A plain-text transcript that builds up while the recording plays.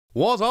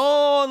What's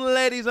on,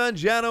 ladies and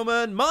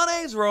gentlemen? My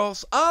name's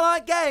Ross, I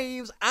like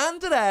games, and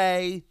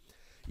today,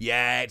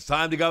 it's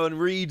time to go and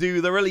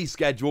redo the release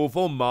schedule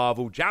for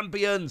Marvel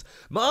Champions.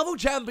 Marvel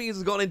Champions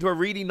has gone into a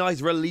really nice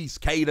release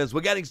cadence.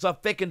 We're getting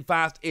stuff thick and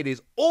fast. It is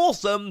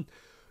awesome.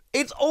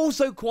 It's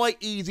also quite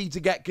easy to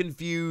get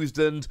confused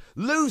and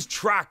lose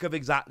track of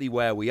exactly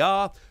where we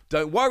are.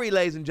 Don't worry,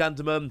 ladies and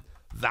gentlemen,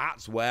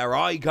 that's where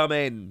I come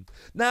in.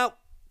 Now,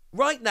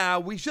 right now,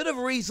 we should have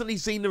recently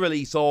seen the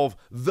release of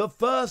the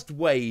first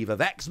wave of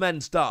X-Men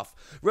stuff.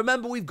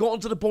 Remember, we've gotten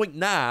to the point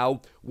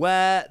now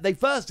where they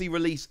firstly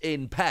release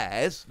in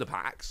pairs, the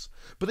packs,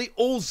 but they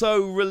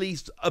also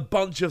released a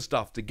bunch of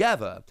stuff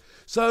together.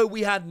 So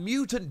we had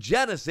Mutant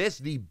Genesis,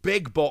 the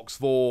big box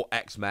for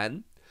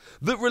X-Men,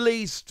 that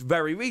released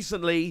very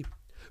recently,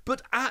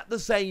 but at the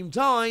same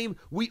time,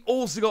 we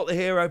also got the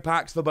hero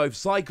packs for both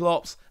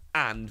Cyclops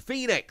and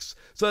Phoenix.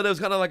 So there was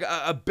kind of like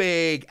a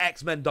big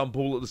X-Men dump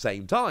all at the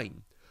same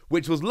time,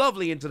 which was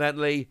lovely,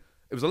 incidentally.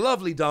 It was a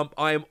lovely dump.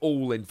 I am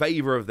all in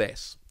favor of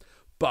this.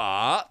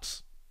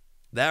 But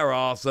there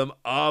are some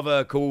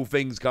other cool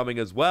things coming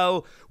as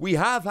well. We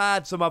have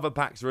had some other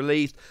packs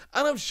released,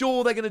 and I'm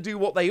sure they're going to do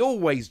what they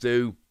always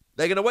do.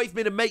 They're going to wait for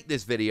me to make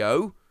this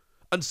video,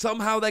 and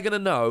somehow they're going to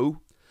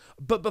know.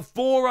 But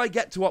before I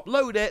get to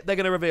upload it, they're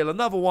going to reveal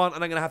another one,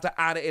 and I'm going to have to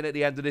add it in at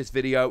the end of this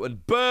video,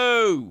 and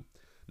boo!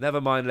 Never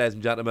mind, ladies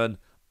and gentlemen,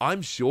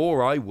 I'm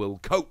sure I will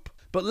cope.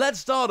 But let's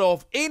start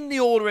off in the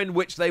order in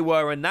which they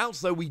were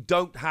announced, though we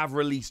don't have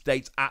release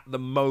dates at the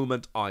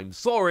moment, I'm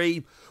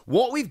sorry.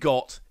 What we've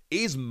got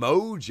is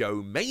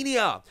Mojo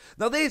Mania.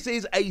 Now, this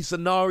is a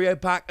scenario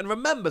pack, and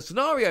remember,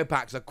 scenario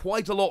packs are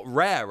quite a lot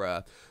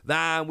rarer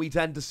than we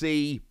tend to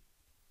see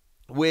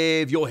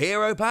with your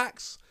hero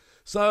packs.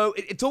 So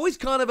it's always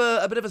kind of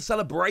a bit of a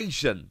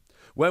celebration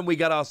when we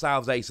get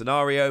ourselves a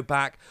scenario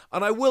pack,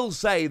 and I will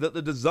say that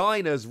the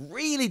designers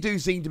really do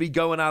seem to be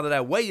going out of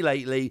their way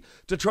lately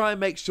to try and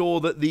make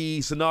sure that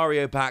the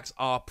scenario packs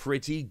are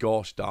pretty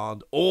gosh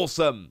darned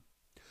awesome.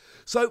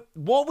 So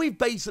what we've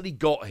basically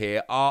got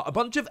here are a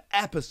bunch of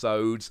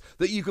episodes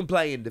that you can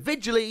play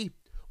individually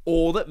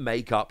or that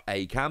make up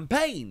a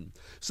campaign.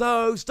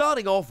 So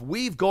starting off,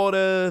 we've got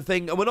a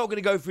thing, and we're not going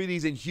to go through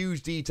these in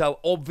huge detail,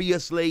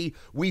 obviously.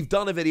 We've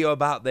done a video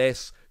about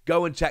this.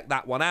 Go and check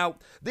that one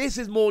out. This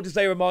is more just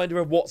a reminder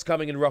of what's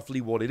coming and roughly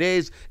what it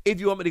is. If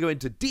you want me to go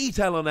into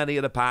detail on any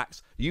of the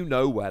packs, you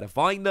know where to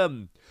find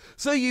them.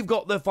 So you've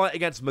got the fight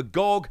against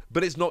Magog,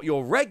 but it's not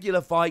your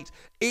regular fight.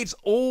 It's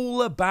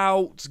all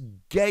about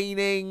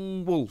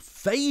gaining, well,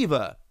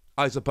 favor,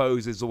 I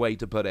suppose is the way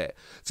to put it.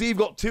 So you've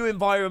got two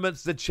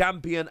environments, the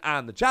champion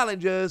and the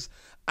challengers,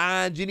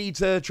 and you need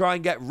to try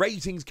and get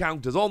ratings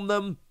counters on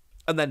them,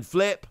 and then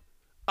flip,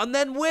 and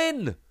then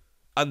win.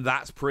 And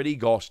that's pretty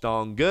gosh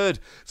darn good.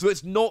 So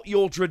it's not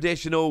your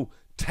traditional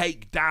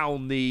take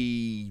down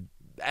the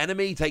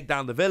enemy, take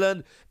down the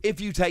villain.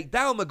 If you take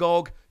down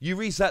Magog, you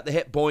reset the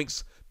hit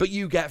points, but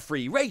you get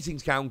free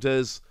ratings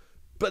counters.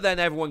 But then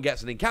everyone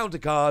gets an encounter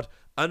card,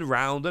 and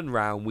round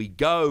we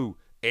go.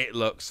 It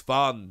looks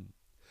fun.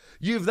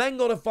 You've then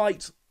got to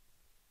fight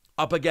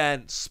up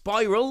against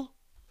Spiral,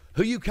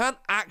 who you can't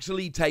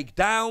actually take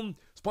down.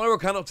 Spiral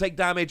cannot take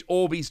damage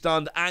or be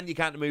stunned, and you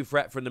can't remove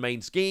threat from the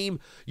main scheme.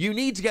 You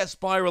need to get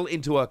Spiral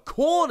into a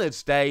cornered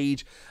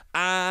stage,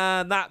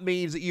 and that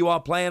means that you are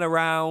playing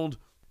around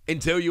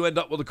until you end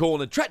up with a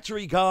cornered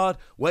treachery card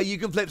where you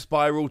can flip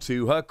Spiral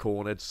to her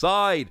cornered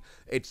side.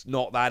 It's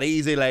not that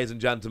easy, ladies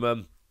and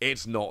gentlemen.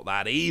 It's not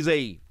that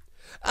easy.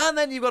 And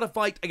then you've got to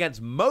fight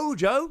against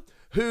Mojo,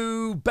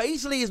 who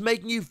basically is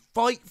making you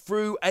fight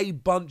through a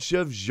bunch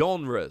of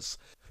genres.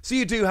 So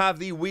you do have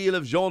the Wheel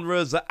of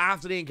Genres that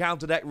after the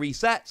encounter deck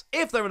resets,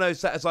 if there are no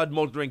set-aside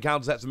modular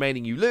encounter sets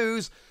remaining, you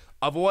lose.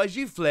 Otherwise,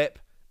 you flip,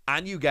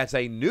 and you get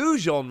a new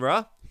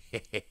genre.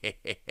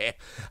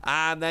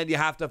 And then you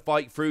have to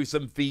fight through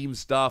some theme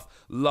stuff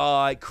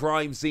like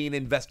crime scene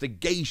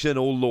investigation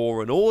or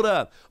law and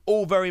order,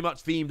 all very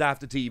much themed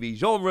after TV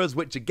genres,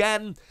 which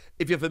again,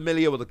 if you're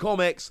familiar with the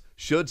comics,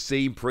 should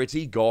seem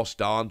pretty gosh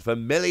darn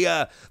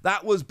familiar.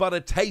 That was but a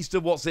taste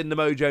of what's in the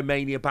Mojo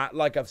Mania pack.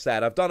 Like I've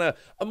said, I've done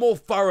a more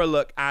thorough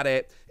look at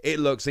it.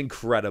 It looks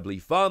incredibly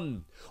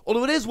fun.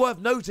 Although it is worth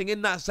noting,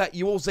 in that set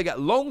you also get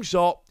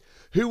Longshot,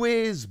 who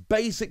is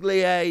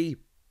basically a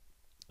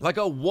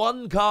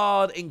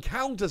one-card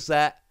encounter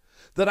set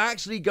that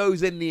actually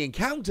goes in the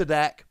encounter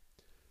deck,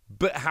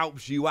 but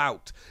helps you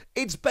out.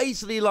 It's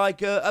basically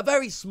like a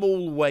very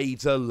small way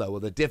to lower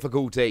the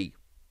difficulty.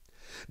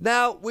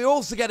 Now, we're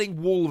also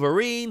getting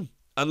Wolverine,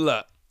 and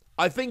look,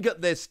 I think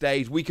at this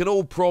stage we can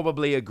all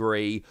probably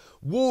agree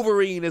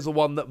Wolverine is the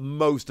one that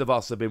most of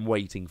us have been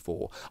waiting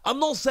for. I'm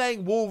not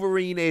saying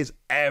Wolverine is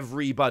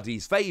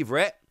everybody's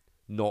favourite,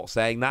 not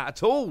saying that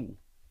at all.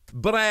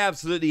 But I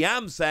absolutely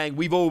am saying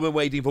we've all been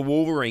waiting for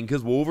Wolverine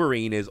because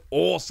Wolverine is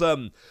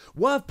awesome.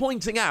 Worth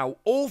pointing out,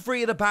 all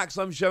three of the packs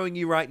I'm showing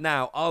you right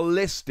now are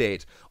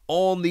listed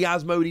on the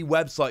Asmodee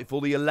website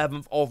for the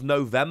 11th of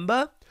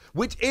November,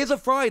 which is a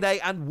Friday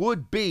and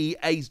would be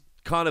a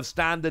kind of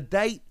standard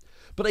date.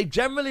 but they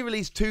generally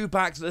release 2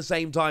 packs at the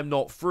same time,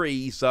 not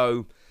 3,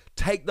 so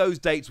take those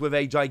dates with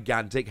a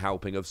gigantic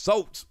helping of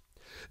salt.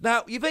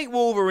 Now, you think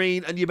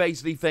Wolverine and you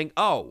basically think,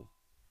 oh,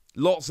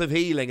 lots of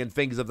healing and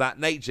things of that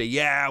nature.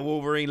 Yeah,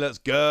 Wolverine looks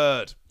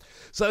good.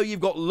 So you've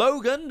got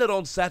Logan that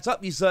on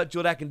setup, you search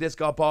your deck and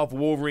discard pile for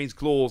Wolverine's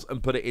Claws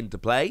and put it into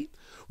play.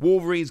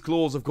 Wolverine's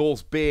Claws, of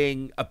course,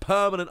 being a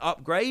permanent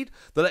upgrade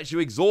that lets you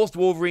exhaust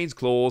Wolverine's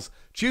Claws,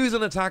 choose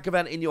an attack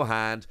event in your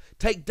hand,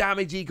 take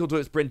damage equal to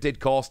its printed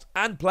cost,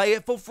 and play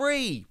it for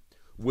free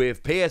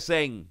with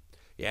Piercing.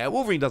 Yeah,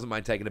 Wolverine doesn't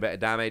mind taking a bit of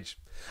damage.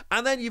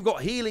 And then you've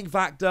got Healing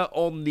Factor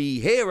on the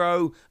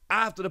hero.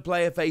 After the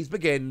player phase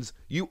begins,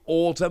 you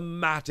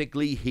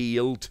automatically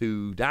heal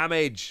 2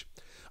 damage.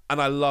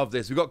 And I love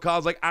this. We've got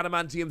cards like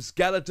Adamantium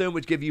Skeleton,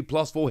 which give you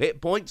 +4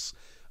 hit points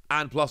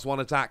and +1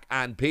 attack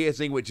and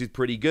piercing, which is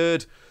pretty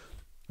good.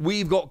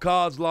 We've got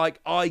cards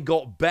like I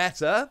Got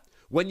Better.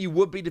 When you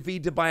would be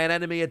defeated by an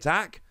enemy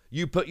attack,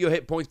 you put your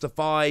hit points to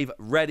 5,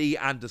 ready,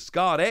 and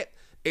discard it.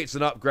 It's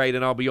an upgrade,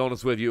 and I'll be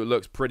honest with you, it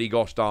looks pretty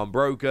gosh darn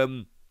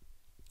broken.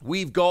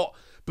 We've got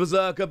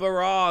Berserker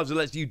Barrage that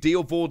lets you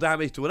deal 4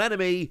 damage to an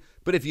enemy,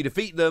 but if you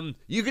defeat them,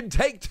 you can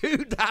take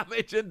 2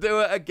 damage and do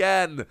it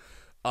again.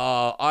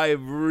 I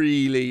am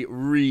really,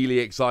 really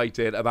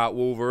excited about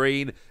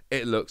Wolverine.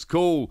 It looks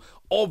cool.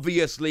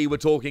 Obviously, we're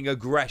talking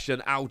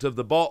aggression out of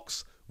the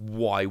box.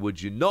 Why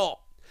would you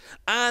not?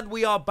 And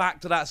we are back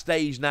to that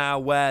stage now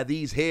where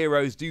these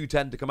heroes do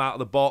tend to come out of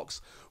the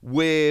box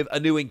with a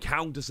new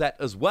encounter set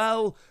as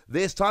well.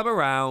 This time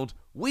around,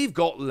 we've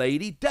got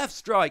Lady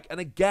Deathstrike. And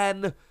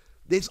again,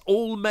 this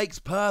all makes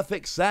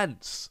perfect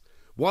sense.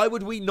 Why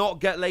would we not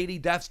get Lady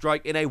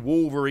Deathstrike in a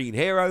Wolverine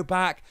hero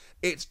pack?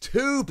 It's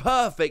too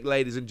perfect,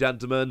 ladies and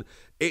gentlemen.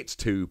 It's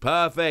too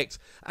perfect.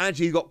 And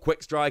she's got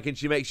Quick Strike, and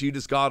she makes you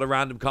discard a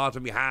random card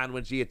from your hand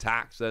when she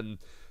attacks. And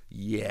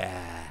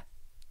yeah,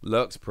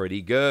 looks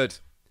pretty good.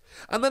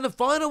 And then the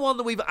final one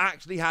that we've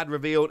actually had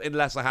revealed,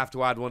 unless I have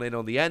to add one in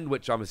on the end,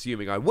 which I'm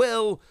assuming I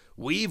will,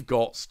 we've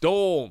got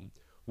Storm.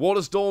 What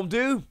does Storm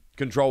do?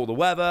 Control the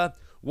weather.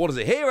 What does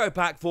a hero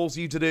pack force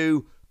you to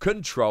do?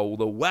 Control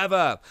the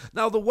weather.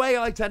 Now, the way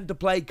I tend to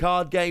play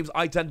card games,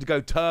 I tend to go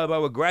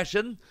turbo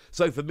aggression.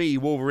 So for me,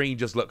 Wolverine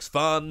just looks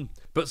fun.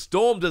 But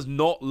Storm does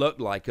not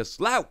look like a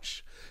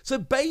slouch. So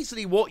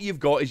basically what you've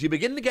got is you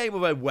begin the game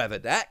with a weather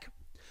deck.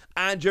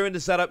 And during the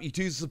setup, you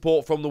choose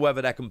support from the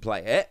weather deck and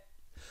play it.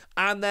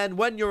 And then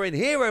when you're in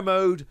hero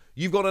mode,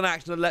 you've got an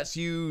action that lets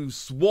you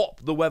swap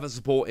the weather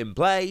support in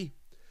play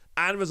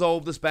and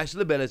resolve the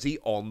special ability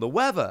on the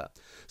weather.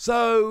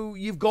 So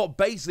you've got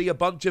basically a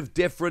bunch of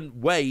different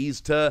ways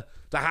to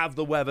have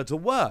the weather to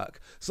work.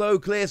 So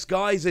Clear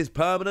Skies is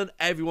permanent,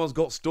 everyone's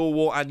got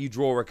Stalwart, and you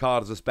draw a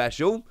card as a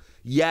special.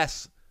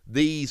 Yes,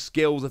 these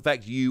skills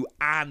affect you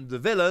and the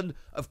villain.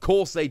 Of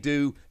course they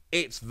do,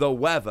 it's the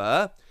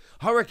weather.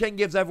 Hurricane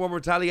gives everyone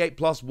Retaliate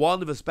 +1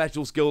 with a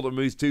special skill that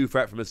removes 2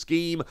 threat from a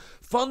scheme.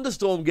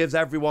 Thunderstorm gives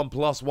everyone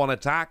 +1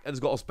 attack and has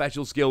got a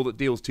special skill that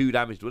deals 2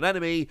 damage to an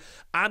enemy.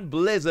 And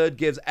Blizzard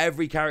gives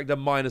every character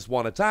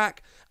 -1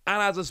 attack. And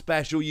as a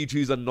special, you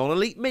choose a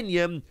non-elite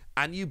minion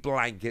and you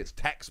blank its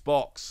text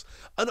box.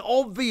 And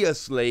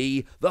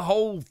obviously, the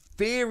whole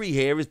theory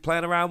here is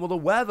playing around with the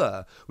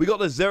weather. We got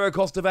the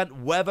zero-cost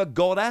event Weather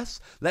Goddess.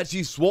 Lets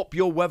you swap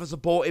your weather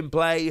support in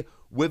play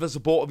with a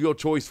support of your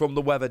choice from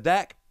the weather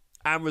deck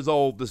and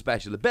resolve the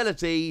special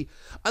ability.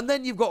 And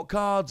then you've got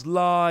cards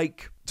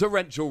like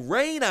Torrential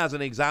Rain, as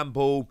an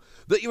example,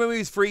 that you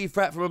remove 3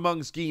 threat from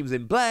among schemes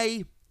in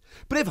play.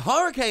 But if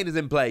Hurricane is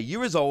in play, you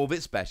resolve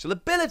its special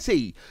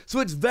ability. So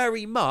it's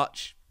very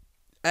much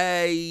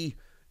a,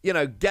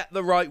 get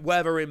the right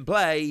weather in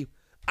play,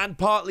 and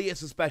partly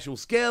it's a special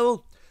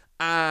skill,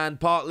 and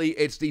partly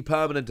it's the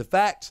permanent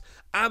effect,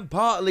 and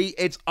partly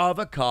it's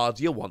other cards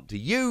you want to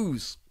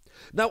use.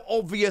 Now,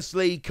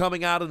 obviously,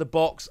 coming out of the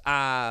box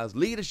as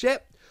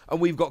leadership,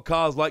 and we've got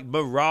cards like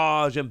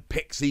Mirage and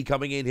Pixie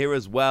coming in here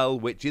as well,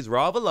 which is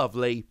rather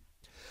lovely.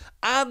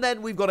 And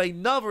then we've got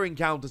another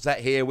encounter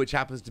set here, which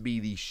happens to be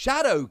the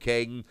Shadow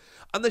King,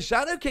 and the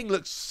Shadow King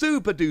looks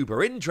super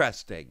duper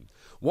interesting.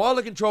 While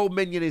a controlled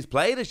minion is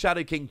played, the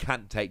Shadow King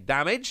can't take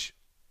damage.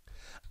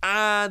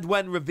 And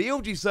when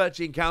revealed, you search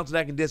the encounter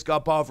deck and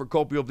discard pile for a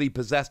copy of the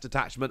Possessed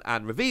attachment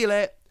and reveal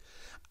it.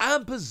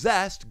 And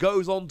Possessed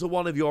goes on to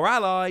one of your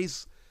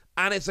allies,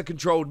 and it's a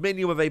controlled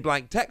minion with a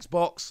blank text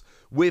box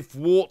with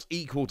thwart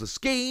equal to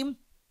scheme,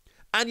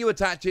 and you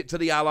attach it to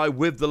the ally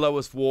with the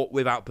lowest thwart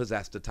without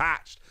Possessed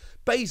attached.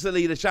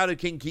 Basically, the Shadow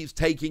King keeps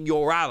taking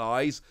your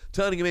allies,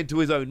 turning them into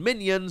his own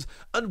minions,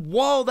 and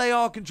while they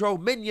are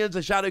controlled minions,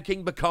 the Shadow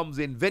King becomes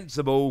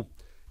invincible.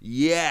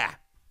 Yeah,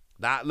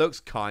 that looks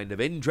kind of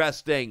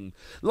interesting.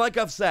 Like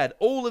I've said,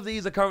 all of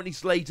these are currently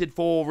slated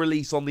for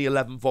release on the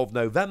 11th of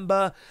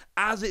November.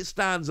 As it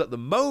stands at the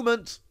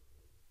moment,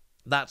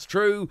 that's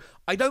true.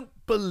 I don't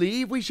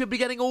believe we should be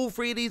getting all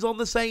 3 of these on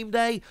the same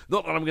day.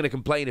 Not that I'm going to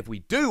complain if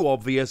we do,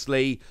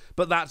 obviously,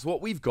 but that's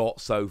what we've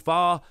got so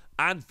far,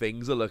 and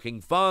things are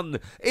looking fun.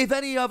 If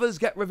any others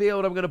get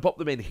revealed, I'm going to pop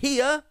them in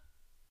here.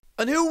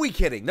 And who are we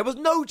kidding? There was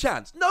no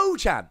chance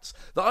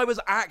that I was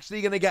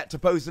actually going to get to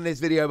posting this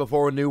video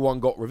before a new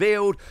one got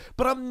revealed,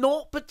 but I'm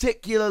not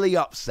particularly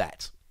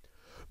upset.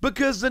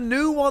 Because the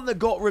new one that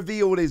got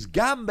revealed is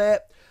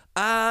Gambit,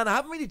 and I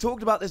haven't really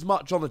talked about this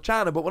much on the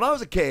channel, but when I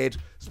was a kid,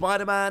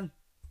 Spider-Man,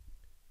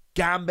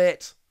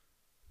 Gambit,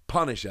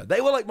 Punisher,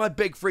 they were like my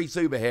big three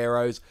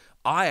superheroes.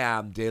 I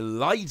am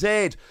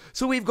delighted.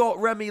 So we've got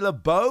Remy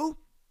LeBeau,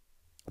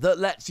 that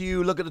lets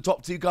you look at the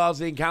top 2 cards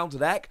of the encounter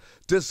deck,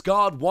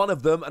 discard one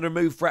of them, and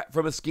remove threat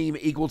from a scheme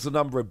equal to the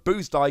number of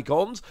boost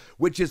icons,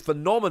 which is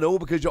phenomenal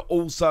because you're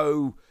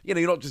also, you're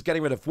not just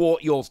getting rid of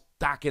thwart, you're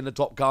stacking the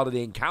top card of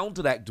the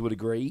encounter deck to a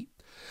degree.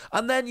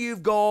 And then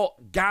you've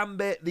got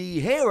Gambit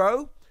the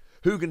hero,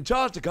 who can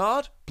charge the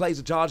card, plays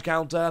a charge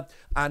counter,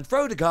 and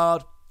throw the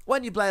card.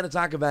 When you play an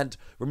attack event,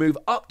 remove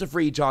up to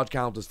 3 charge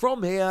counters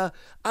from here,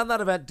 and that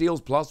event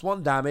deals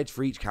 +1 damage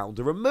for each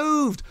counter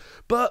removed.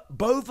 But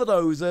both of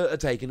those are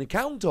taken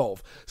account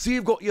of. So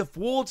you've got your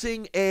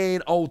thwarting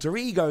in alter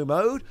ego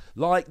mode,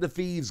 like the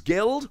Thieves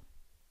Guild.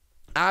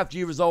 After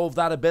you resolve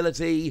that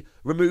ability,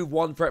 remove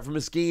 1 threat from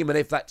a scheme, and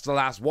if that's the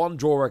last one,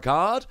 draw a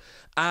card.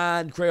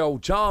 And Creole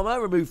Charmer,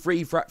 remove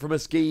 3 threat from a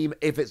scheme,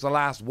 if it's the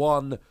last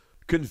one,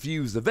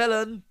 confuse the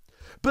villain.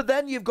 But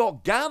then you've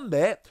got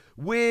Gambit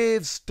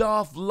with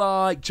stuff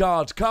like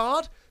Charge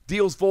Card,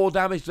 deals 4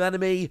 damage to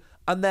enemy,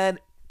 and then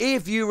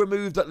if you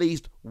removed at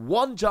least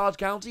 1 charge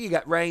counter, you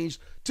get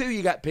ranged, 2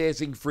 you get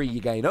piercing, 3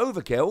 you gain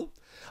overkill.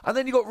 And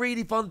then you've got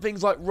really fun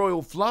things like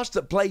Royal Flush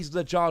that places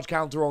a charge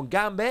counter on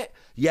Gambit.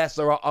 Yes,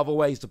 there are other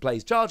ways to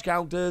place charge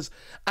counters,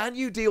 and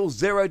you deal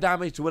 0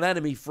 damage to an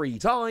enemy 3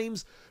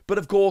 times, but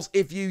of course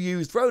if you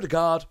use Throw the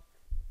Card,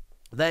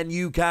 then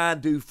you can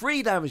do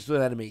 3 damage to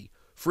an enemy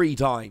 3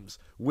 times,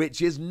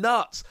 which is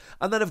nuts.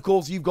 And then of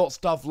course you've got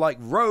stuff like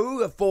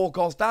Rogue, a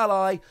 4-cost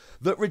ally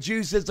that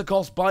reduces the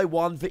cost by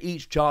 1 for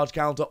each charge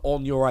counter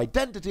on your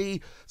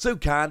identity, so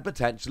can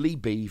potentially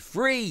be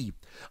free.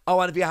 Oh,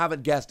 and if you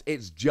haven't guessed,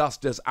 it's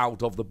Justice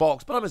out of the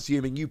box, but I'm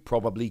assuming you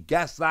probably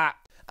guessed that.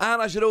 And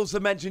I should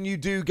also mention you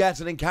do get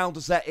an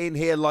encounter set in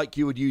here like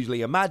you would usually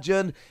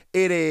imagine.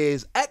 It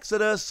is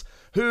Exodus,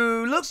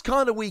 who looks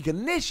kind of weak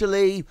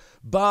initially,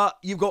 but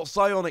you've got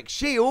Psionic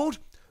Shield,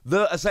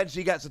 that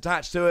essentially gets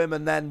attached to him,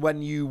 and then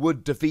when you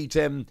would defeat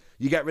him,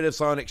 you get rid of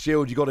Psionic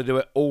Shield, you got to do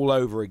it all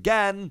over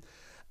again.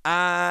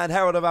 And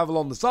Herald of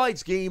Avalon, the side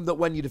scheme, that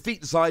when you defeat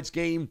the side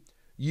scheme,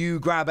 you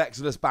grab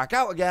Exodus back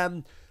out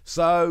again.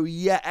 So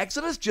yeah,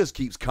 Exodus just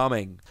keeps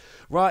coming.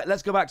 Right,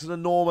 let's go back to the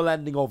normal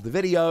ending of the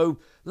video.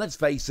 Let's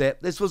face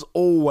it, this was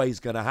always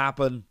going to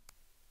happen.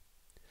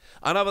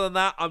 And other than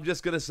that, I'm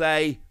just going to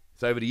say,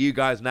 it's over to you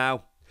guys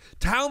now.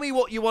 Tell me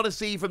what you want to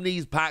see from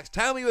these packs.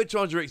 Tell me which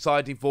ones you're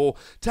excited for.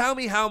 Tell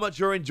me how much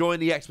you're enjoying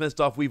the X-Men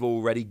stuff we've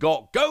already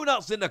got. Go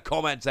nuts in the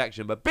comment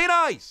section, but be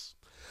nice.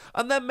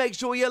 And then make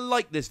sure you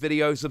like this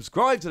video,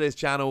 subscribe to this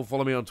channel,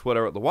 follow me on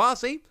Twitter at the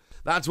Weiss.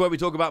 That's where we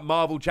talk about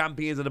Marvel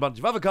Champions and a bunch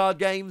of other card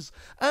games.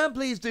 And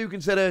please do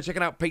consider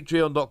checking out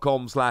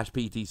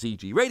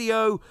patreon.com/PTCG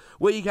Radio,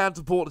 where you can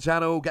support the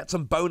channel, get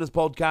some bonus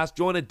podcasts,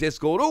 join a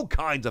Discord, all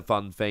kinds of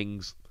fun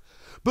things.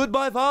 But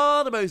by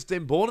far the most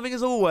important thing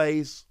as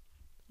always,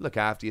 look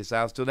after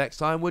yourselves till next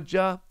time, would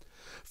ya?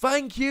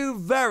 Thank you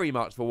very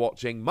much for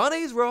watching. My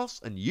name's Ross,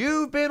 and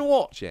you've been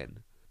watching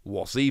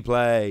Wassy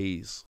Plays.